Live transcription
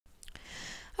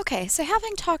Okay, so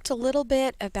having talked a little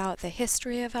bit about the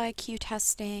history of IQ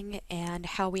testing and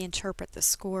how we interpret the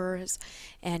scores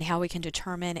and how we can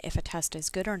determine if a test is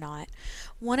good or not,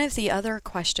 one of the other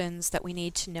questions that we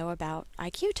need to know about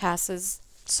IQ tests is,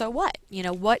 so what?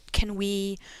 What can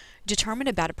we determine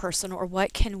about a person, or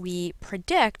what can we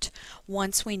predict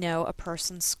once we know a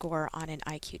person's score on an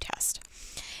IQ test?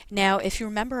 Now, if you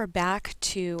remember back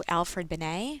to Alfred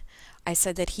Binet, I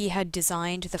said that he had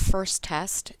designed the first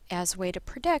test as a way to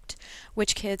predict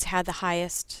which kids had the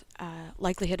highest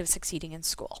likelihood of succeeding in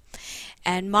school.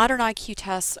 And modern IQ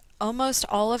tests, almost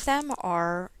all of them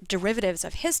are derivatives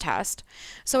of his test,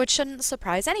 so it shouldn't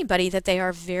surprise anybody that they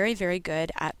are very, very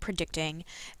good at predicting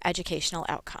educational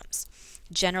outcomes.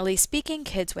 Generally speaking,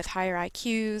 kids with higher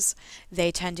IQs,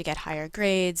 they tend to get higher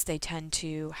grades, they tend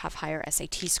to have higher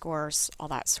SAT scores, all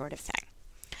that sort of thing.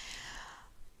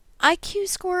 IQ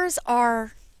scores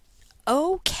are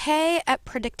okay at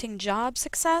predicting job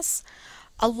success.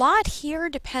 A lot here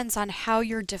depends on how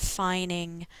you're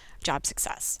defining job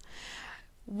success.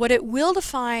 What it will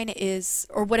define is,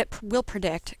 or what it will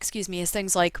predict, excuse me, is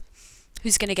things like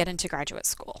who's going to get into graduate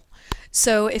school.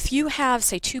 So if you have,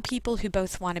 say, two people who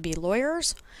both want to be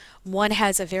lawyers, one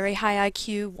has a very high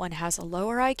IQ, one has a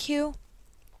lower IQ,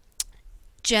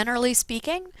 generally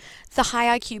speaking, the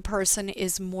high IQ person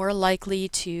is more likely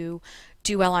to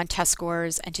do well on test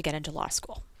scores and to get into law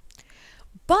school.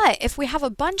 But if we have a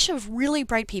bunch of really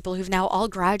bright people who've now all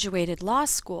graduated law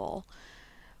school,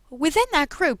 within that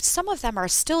group, some of them are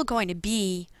still going to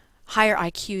be higher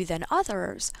IQ than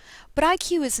others, but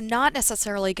IQ is not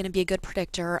necessarily going to be a good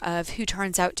predictor of who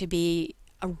turns out to be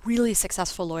a really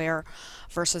successful lawyer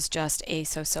versus just a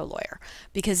so-so lawyer,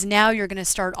 because now you're going to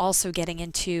start also getting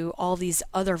into all these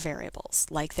other variables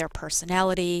like their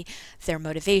personality, their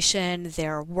motivation,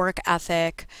 their work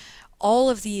ethic, all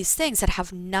of these things that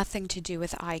have nothing to do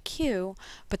with IQ,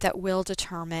 but that will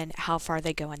determine how far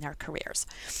they go in their careers.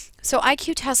 So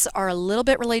IQ tests are a little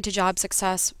bit related to job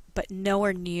success, but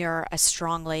nowhere near as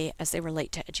strongly as they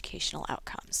relate to educational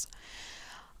outcomes.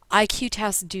 IQ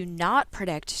tests do not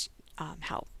predict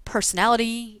how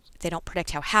personality, they don't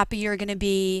predict how happy you're going to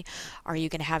be, are you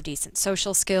going to have decent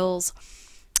social skills.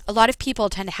 A lot of people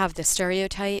tend to have the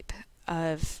stereotype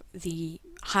of the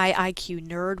high IQ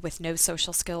nerd with no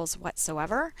social skills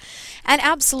whatsoever. And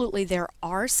absolutely there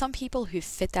are some people who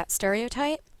fit that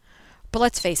stereotype, but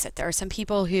let's face it, there are some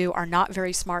people who are not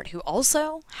very smart who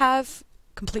also have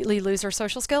completely loser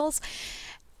social skills.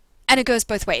 And it goes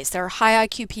both ways. There are high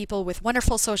IQ people with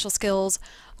wonderful social skills,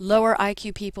 lower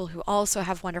IQ people who also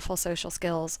have wonderful social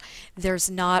skills. There's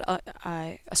not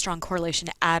a strong correlation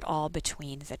at all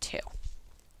between the two.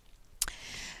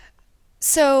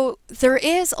 So there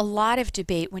is a lot of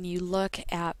debate when you look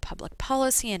at public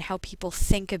policy and how people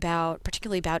think about,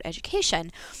 particularly about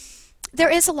education. There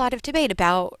is a lot of debate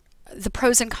about the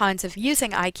pros and cons of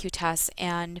using IQ tests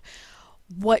and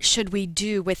what should we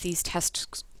do with these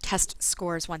test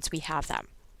scores once we have them.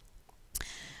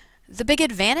 The big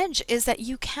advantage is that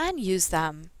you can use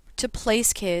them to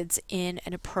place kids in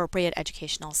an appropriate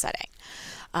educational setting.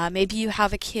 Maybe you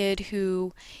have a kid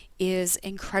who is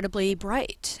incredibly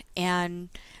bright, and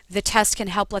the test can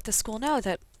help let the school know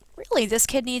that really this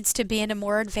kid needs to be in a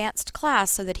more advanced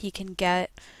class so that he can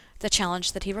get the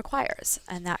challenge that he requires,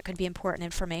 and that could be important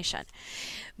information.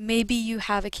 Maybe you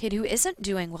have a kid who isn't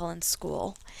doing well in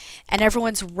school and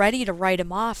everyone's ready to write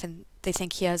him off and they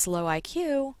think he has low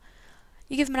IQ.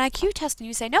 You give him an IQ test and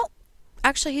you say, no,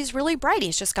 actually he's really bright,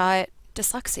 he's just got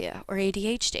dyslexia or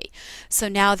ADHD. So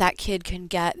now that kid can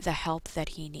get the help that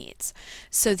he needs.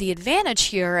 So the advantage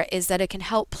here is that it can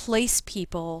help place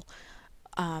people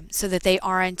so that they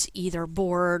aren't either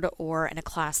bored or in a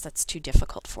class that's too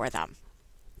difficult for them.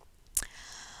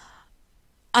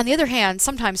 On the other hand,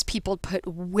 sometimes people put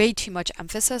way too much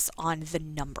emphasis on the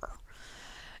number.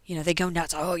 You know, they go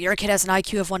nuts. Oh, your kid has an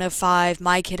IQ of 105,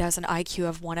 my kid has an IQ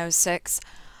of 106.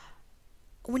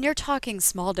 When you're talking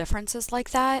small differences like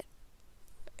that,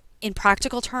 in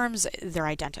practical terms, they're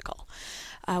identical.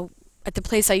 At the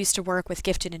place I used to work with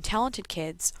gifted and talented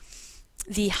kids,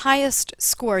 the highest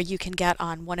score you can get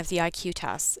on one of the IQ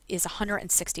tests is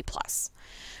 160 plus.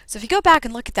 So if you go back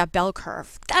and look at that bell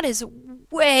curve, that is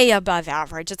way above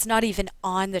average. It's not even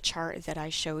on the chart that I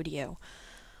showed you.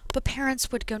 But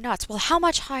parents would go nuts. Well, how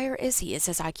much higher is he? Is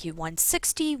his IQ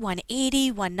 160,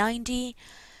 180, 190?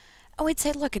 And we'd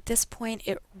say, look, at this point,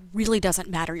 it really doesn't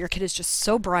matter. Your kid is just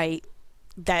so bright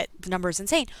that the number is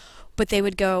insane. But they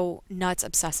would go nuts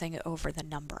obsessing over the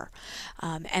number.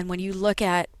 And when you look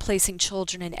at placing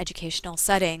children in educational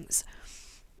settings,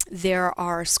 there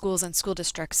are schools and school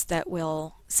districts that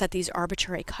will set these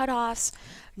arbitrary cutoffs,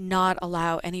 not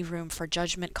allow any room for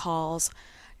judgment calls,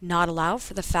 not allow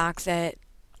for the fact that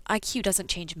IQ doesn't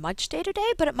change much day to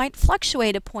day, but it might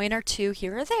fluctuate a point or two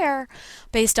here or there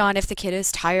based on if the kid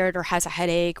is tired or has a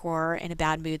headache or in a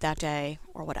bad mood that day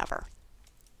or whatever.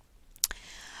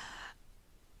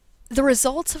 The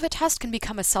results of a test can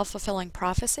become a self-fulfilling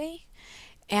prophecy,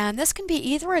 and this can be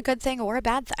either a good thing or a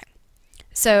bad thing.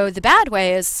 So the bad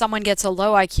way is someone gets a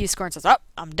low IQ score and says, oh,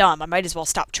 I'm dumb, I might as well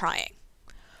stop trying.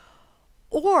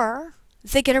 Or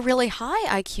they get a really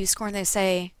high IQ score and they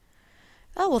say,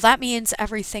 oh, well, that means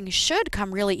everything should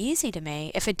come really easy to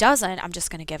me. If it doesn't, I'm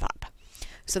just going to give up.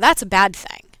 So that's a bad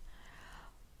thing.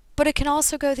 But it can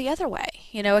also go the other way.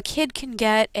 You know, a kid can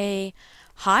get a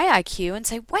high IQ and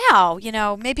say, wow, you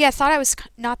know, maybe I thought I was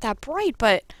not that bright,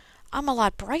 but I'm a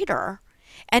lot brighter.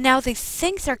 And now they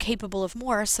think they're capable of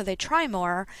more, so they try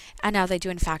more, and now they do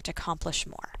in fact accomplish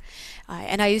more.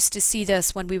 And I used to see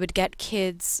this when we would get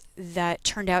kids that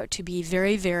turned out to be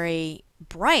very, very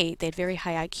bright. They had very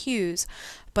high IQs,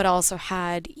 but also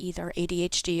had either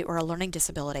ADHD or a learning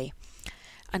disability.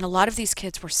 And a lot of these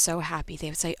kids were so happy. They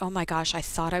would say, oh my gosh, I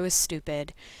thought I was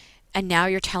stupid, and now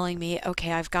you're telling me,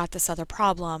 okay, I've got this other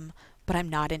problem, but I'm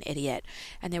not an idiot.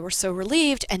 And they were so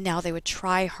relieved, and now they would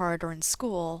try harder in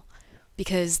school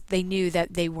because they knew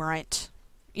that they weren't,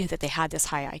 you know, that they had this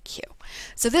high IQ.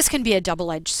 So this can be a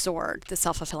double-edged sword, the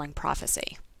self-fulfilling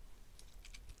prophecy.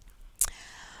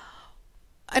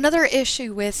 Another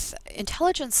issue with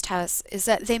intelligence tests is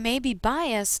that they may be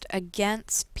biased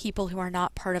against people who are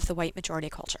not part of the white majority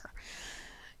culture.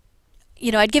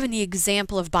 You know, I'd given the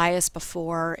example of bias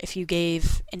before if you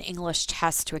gave an English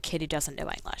test to a kid who doesn't know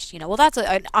English. You know, well, that's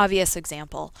an obvious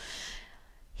example.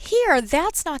 Here,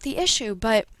 that's not the issue,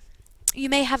 but you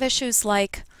may have issues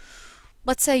like,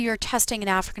 let's say you're testing an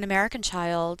African American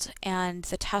child and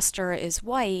the tester is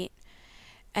white,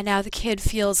 and now the kid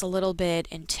feels a little bit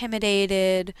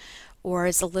intimidated or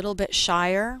is a little bit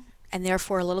shyer and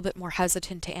therefore a little bit more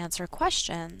hesitant to answer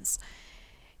questions.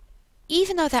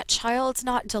 Even though that child's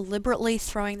not deliberately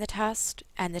throwing the test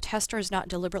and the tester is not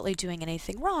deliberately doing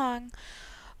anything wrong,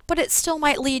 but it still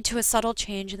might lead to a subtle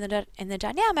change in the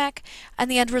dynamic,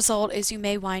 and the end result is you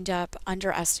may wind up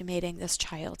underestimating this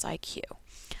child's IQ.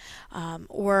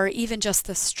 Or even just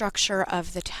the structure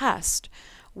of the test,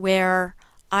 where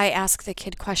I ask the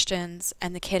kid questions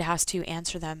and the kid has to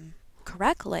answer them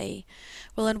correctly.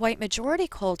 Well, in white majority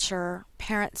culture,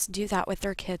 parents do that with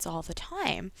their kids all the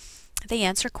time. They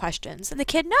answer questions, and the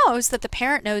kid knows that the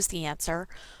parent knows the answer,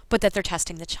 but that they're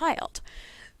testing the child.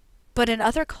 But in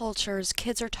other cultures,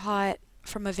 kids are taught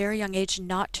from a very young age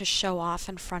not to show off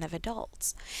in front of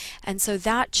adults. And so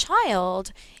that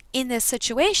child in this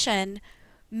situation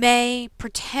may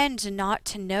pretend not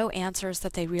to know answers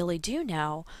that they really do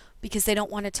know because they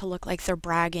don't want it to look like they're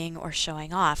bragging or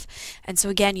showing off. And so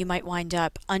again, you might wind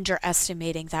up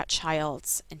underestimating that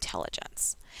child's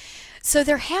intelligence. So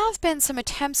there have been some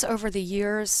attempts over the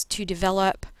years to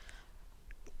develop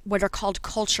what are called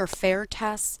culture fair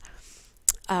tests,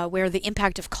 where the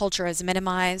impact of culture is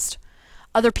minimized.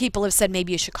 Other people have said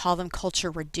maybe you should call them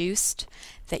culture reduced,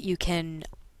 that you can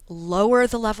lower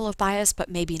the level of bias but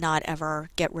maybe not ever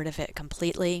get rid of it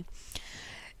completely.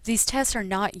 These tests are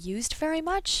not used very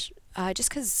much, just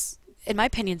because, in my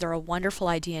opinion, they're a wonderful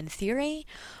idea in theory,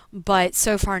 but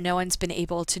so far no one's been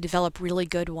able to develop really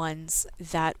good ones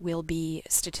that will be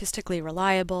statistically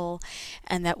reliable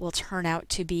and that will turn out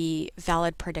to be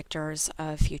valid predictors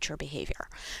of future behavior.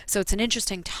 So it's an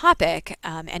interesting topic,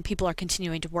 and people are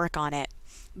continuing to work on it,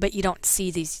 but you don't see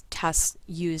these tests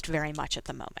used very much at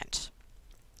the moment.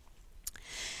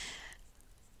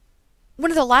 One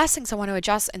of the last things I want to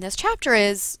address in this chapter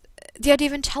is the idea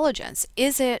of intelligence.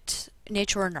 Is it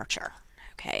nature or nurture?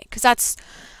 Okay, because that's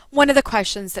one of the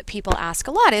questions that people ask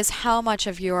a lot, is how much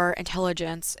of your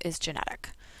intelligence is genetic?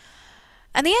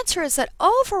 And the answer is that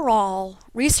overall,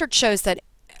 research shows that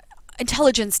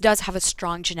intelligence does have a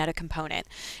strong genetic component,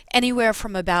 anywhere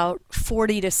from about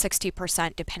 40 to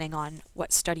 60%, depending on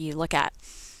what study you look at.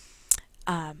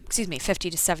 50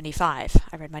 to 75.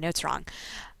 I read my notes wrong.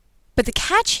 But the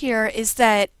catch here is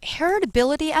that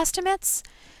heritability estimates,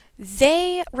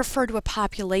 they refer to a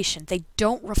population. They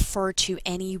don't refer to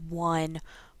any one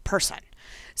person.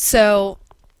 So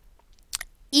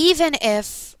even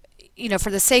if, you know,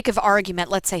 for the sake of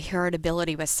argument, let's say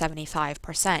heritability was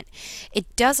 75%,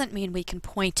 it doesn't mean we can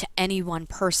point to any one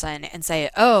person and say,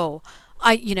 oh,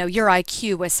 your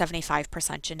IQ was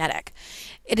 75% genetic.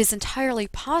 It is entirely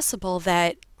possible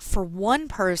that for one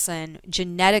person,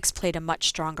 genetics played a much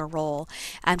stronger role,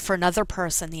 and for another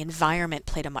person, the environment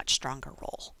played a much stronger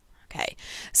role. Okay,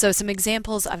 so some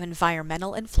examples of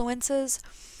environmental influences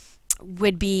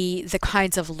would be the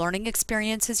kinds of learning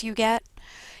experiences you get.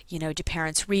 You know, do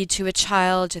parents read to a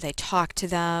child? Do they talk to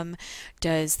them?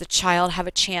 Does the child have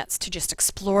a chance to just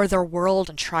explore their world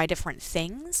and try different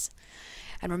things?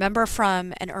 And remember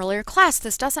from an earlier class,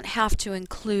 this doesn't have to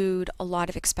include a lot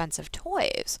of expensive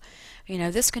toys. You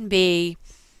know, this can be,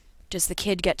 does the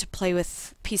kid get to play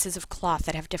with pieces of cloth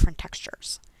that have different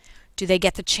textures? Do they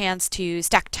get the chance to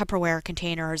stack Tupperware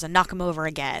containers and knock them over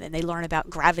again, and they learn about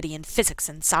gravity and physics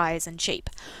and size and shape?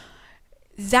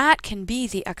 That can be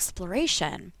the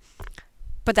exploration,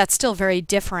 but that's still very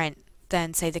different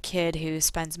than, say, the kid who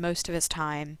spends most of his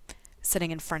time sitting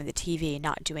in front of the TV,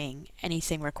 not doing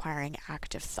anything requiring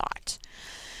active thought.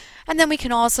 And then we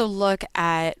can also look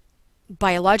at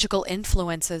biological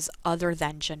influences other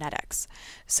than genetics.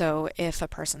 So if a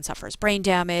person suffers brain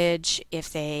damage, if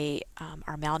they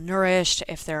are malnourished,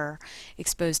 if they're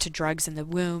exposed to drugs in the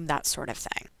womb, that sort of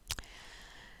thing.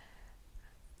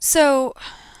 So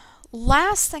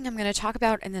last thing I'm going to talk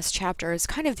about in this chapter is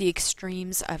kind of the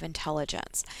extremes of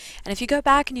intelligence. And if you go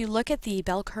back and you look at the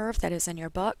bell curve that is in your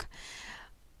book,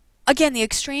 again, the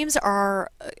extremes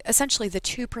are essentially the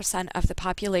 2% of the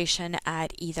population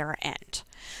at either end.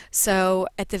 So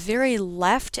at the very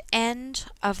left end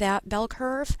of that bell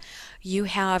curve, you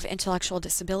have intellectual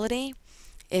disability.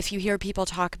 If you hear people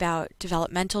talk about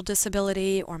developmental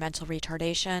disability or mental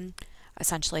retardation,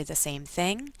 essentially the same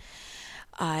thing.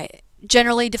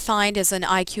 Generally defined as an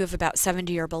IQ of about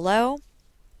 70 or below.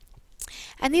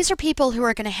 And these are people who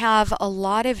are going to have a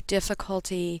lot of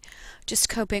difficulty just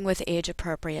coping with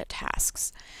age-appropriate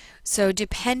tasks. So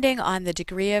depending on the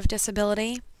degree of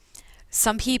disability,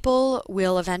 some people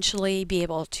will eventually be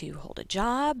able to hold a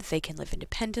job, they can live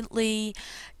independently,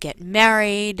 get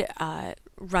married,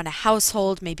 run a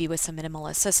household, maybe with some minimal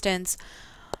assistance.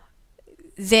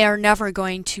 They're never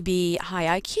going to be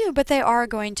high IQ, but they are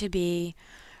going to be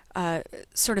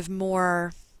sort of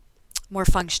more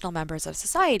functional members of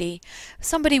society.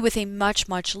 Somebody with a much,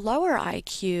 much lower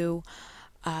IQ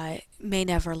may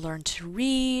never learn to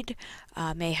read,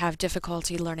 may have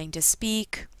difficulty learning to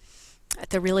speak.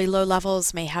 At the really low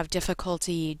levels, may have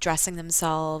difficulty dressing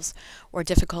themselves or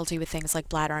difficulty with things like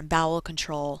bladder and bowel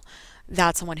control.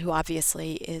 That's someone who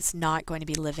obviously is not going to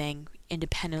be living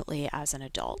independently as an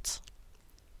adult.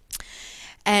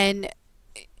 And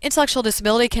intellectual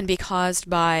disability can be caused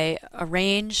by a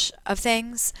range of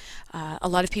things. A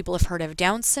lot of people have heard of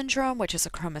Down syndrome, which is a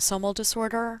chromosomal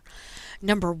disorder.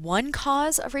 Number one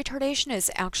cause of retardation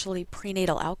is actually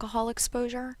prenatal alcohol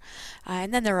exposure.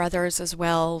 And then there are others as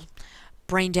well: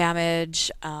 brain damage,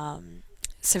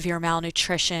 severe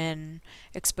malnutrition,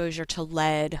 exposure to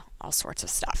lead, all sorts of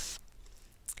stuff.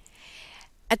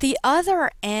 At the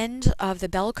other end of the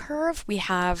bell curve, we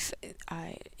have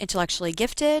intellectually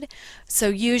gifted, so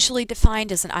usually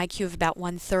defined as an IQ of about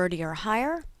 130 or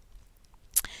higher.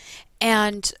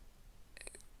 And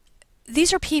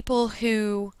these are people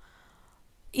who,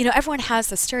 you know, everyone has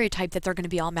the stereotype that they're going to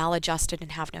be all maladjusted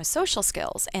and have no social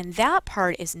skills, and that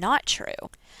part is not true.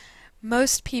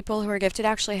 Most people who are gifted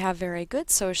actually have very good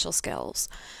social skills,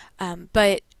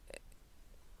 but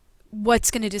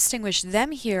what's going to distinguish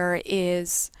them here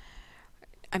is,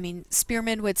 I mean,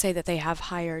 Spearman would say that they have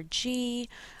higher G.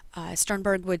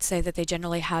 Sternberg would say that they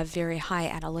generally have very high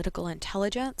analytical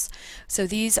intelligence. So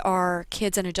these are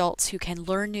kids and adults who can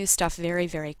learn new stuff very,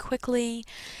 very quickly.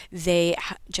 They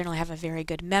generally have a very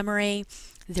good memory.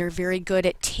 They're very good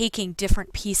at taking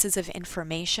different pieces of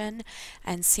information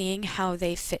and seeing how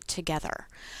they fit together.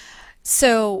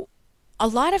 So a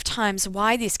lot of times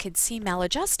why these kids seem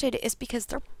maladjusted is because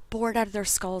they're bored out of their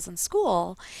skulls in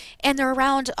school and they're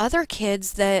around other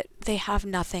kids that they have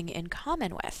nothing in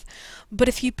common with. But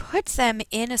if you put them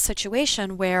in a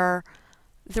situation where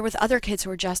they're with other kids who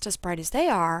are just as bright as they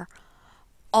are,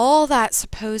 all that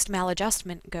supposed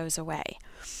maladjustment goes away.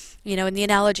 You know, and the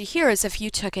analogy here is if you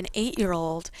took an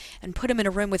 8-year-old and put him in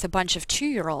a room with a bunch of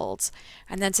 2-year-olds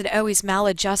and then said, oh, he's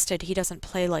maladjusted, he doesn't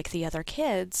play like the other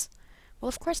kids. Well,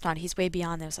 of course not. He's way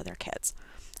beyond those other kids.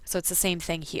 So it's the same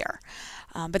thing here.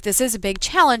 But this is a big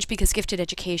challenge because gifted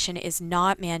education is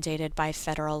not mandated by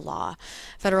federal law.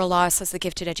 Federal law says that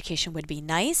gifted education would be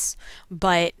nice,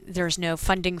 but there's no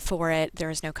funding for it. There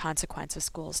is no consequence if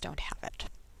schools don't have it.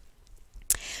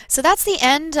 So that's the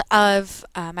end of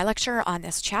my lecture on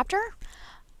this chapter.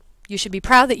 You should be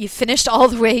proud that you finished all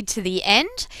the way to the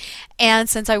end. And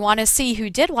since I want to see who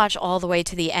did watch all the way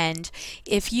to the end,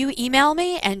 if you email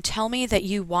me and tell me that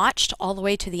you watched all the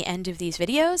way to the end of these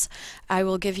videos, I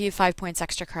will give you 5 points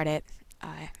extra credit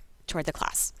toward the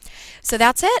class. So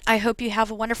that's it. I hope you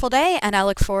have a wonderful day, and I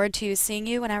look forward to seeing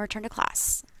you when I return to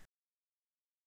class.